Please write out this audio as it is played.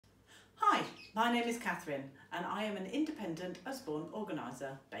My name is Catherine and I am an independent Usborne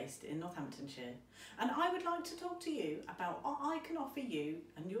organiser based in Northamptonshire, and I would like to talk to you about what I can offer you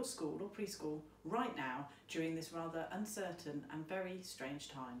and your school or preschool right now during this rather uncertain and very strange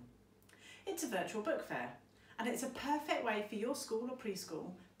time. It's a virtual book fair, and it's a perfect way for your school or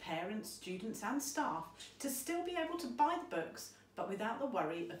preschool, parents, students and staff to still be able to buy the books but without the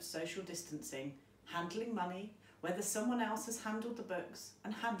worry of social distancing, handling money, whether someone else has handled the books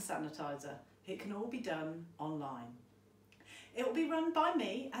and hand sanitizer. It can all be done online. It will be run by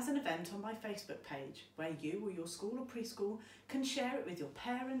me as an event on my Facebook page where you or your school or preschool can share it with your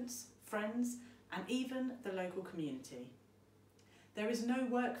parents, friends and even the local community. There is no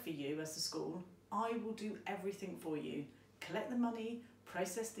work for you as a school. I will do everything for you, collect the money,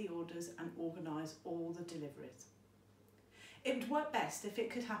 process the orders and organise all the deliveries. It would work best if it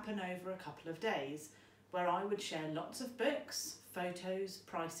could happen over a couple of days, where I would share lots of books, photos,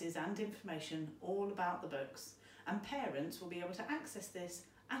 prices and information all about the books, and parents will be able to access this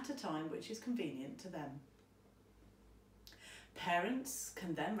at a time which is convenient to them. Parents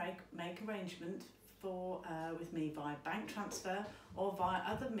can then make arrangement with me via bank transfer or via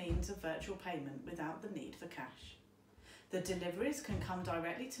other means of virtual payment without the need for cash. The deliveries can come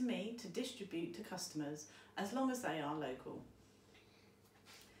directly to me to distribute to customers as long as they are local.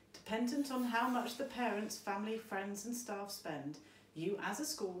 Dependent on how much the parents, family, friends and staff spend, you as a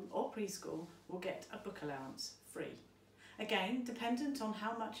school or preschool will get a book allowance free. Again, dependent on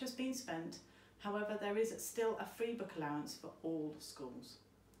how much has been spent, however there is still a free book allowance for all schools.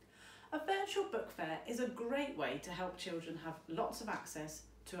 A virtual book fair is a great way to help children have lots of access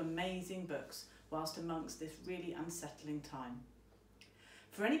to amazing books whilst amongst this really unsettling time.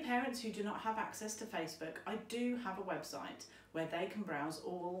 For any parents who do not have access to Facebook, I do have a website where they can browse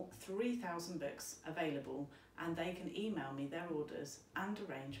all 3,000 books available and they can email me their orders and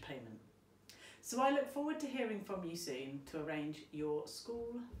arrange payment. So I look forward to hearing from you soon to arrange your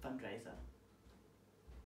school fundraiser.